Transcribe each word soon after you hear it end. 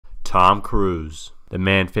Tom Cruise, the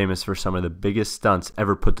man famous for some of the biggest stunts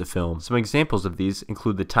ever put to film. Some examples of these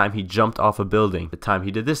include the time he jumped off a building, the time he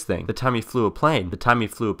did this thing, the time he flew a plane, the time he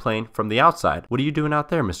flew a plane from the outside. What are you doing out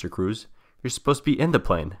there, Mr. Cruise? You're supposed to be in the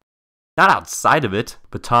plane, not outside of it.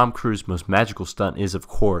 But Tom Cruise's most magical stunt is, of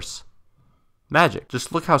course, magic.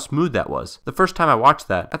 Just look how smooth that was. The first time I watched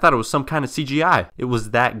that, I thought it was some kind of CGI. It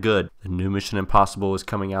was that good. The new Mission Impossible is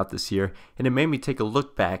coming out this year, and it made me take a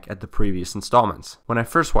look back at the previous installments. When I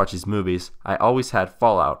first watched these movies, I always had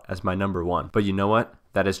Fallout as my number one. But you know what?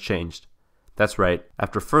 That has changed. That's right,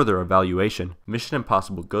 after further evaluation, Mission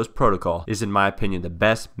Impossible Ghost Protocol is, in my opinion, the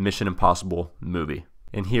best Mission Impossible movie.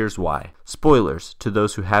 And here's why. Spoilers to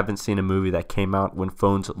those who haven't seen a movie that came out when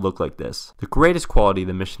phones looked like this. The greatest quality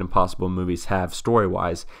the Mission Impossible movies have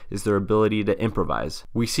story-wise is their ability to improvise.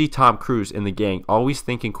 We see Tom Cruise and the gang always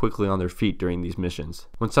thinking quickly on their feet during these missions.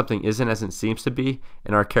 When something isn't as it seems to be,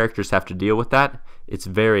 and our characters have to deal with that, it's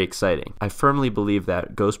very exciting. I firmly believe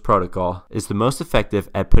that Ghost Protocol is the most effective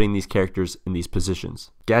at putting these characters in these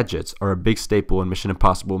positions. Gadgets are a big staple in Mission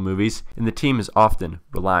Impossible movies, and the team is often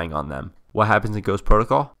relying on them. What happens in Ghost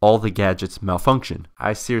Protocol? All the gadgets malfunction.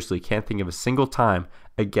 I seriously can't think of a single time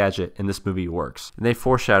a gadget in this movie works. And they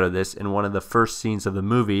foreshadow this in one of the first scenes of the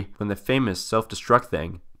movie when the famous self-destruct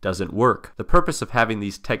thing doesn't work. The purpose of having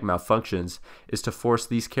these tech malfunctions is to force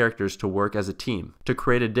these characters to work as a team, to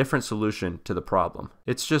create a different solution to the problem.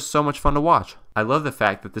 It's just so much fun to watch. I love the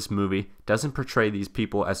fact that this movie doesn't portray these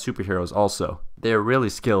people as superheroes also. They are really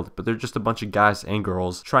skilled, but they're just a bunch of guys and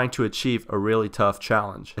girls trying to achieve a really tough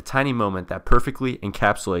challenge. A tiny moment that perfectly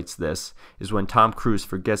encapsulates this is when Tom Cruise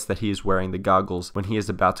forgets that he is wearing the goggles when he is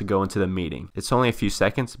about to go into the meeting. It's only a few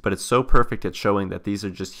seconds, but it's so perfect at showing that these are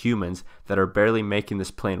just humans that are barely making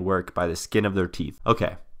this plane work by the skin of their teeth.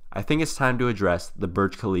 Okay, I think it's time to address the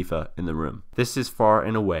Burj Khalifa in the room. This is far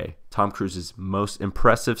and away Tom Cruise's most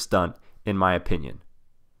impressive stunt, in my opinion.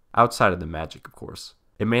 Outside of the magic, of course.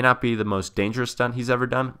 It may not be the most dangerous stunt he's ever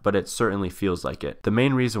done, but it certainly feels like it. The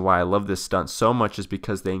main reason why I love this stunt so much is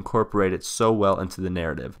because they incorporate it so well into the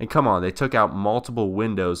narrative. And come on, they took out multiple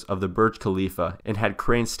windows of the Burj Khalifa and had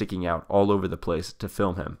cranes sticking out all over the place to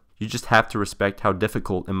film him. You just have to respect how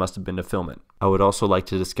difficult it must have been to film it. I would also like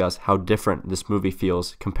to discuss how different this movie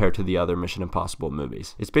feels compared to the other Mission Impossible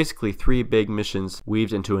movies. It's basically 3 big missions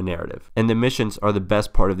weaved into a narrative. And the missions are the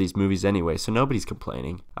best part of these movies anyway, so nobody's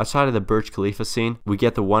complaining. Outside of the Burj Khalifa scene, we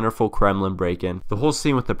get the wonderful Kremlin break-in. The whole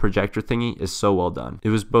scene with the projector thingy is so well done. It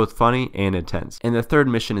was both funny and intense. And the third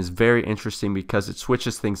mission is very interesting because it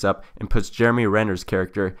switches things up and puts Jeremy Renner's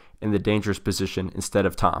character in the dangerous position instead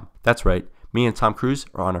of Tom. That's right. Me and Tom Cruise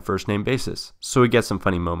are on a first-name basis, so we get some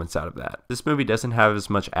funny moments out of that. This movie doesn't have as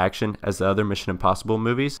much action as the other Mission Impossible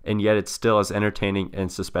movies, and yet it's still as entertaining and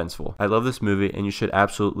suspenseful. I love this movie, and you should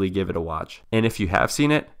absolutely give it a watch. And if you have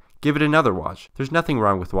seen it, give it another watch. There's nothing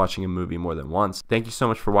wrong with watching a movie more than once. Thank you so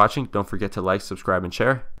much for watching. Don't forget to like, subscribe, and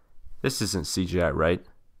share. This isn't CGI, right?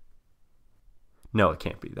 No, it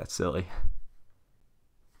can't be. That's silly.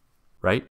 Right?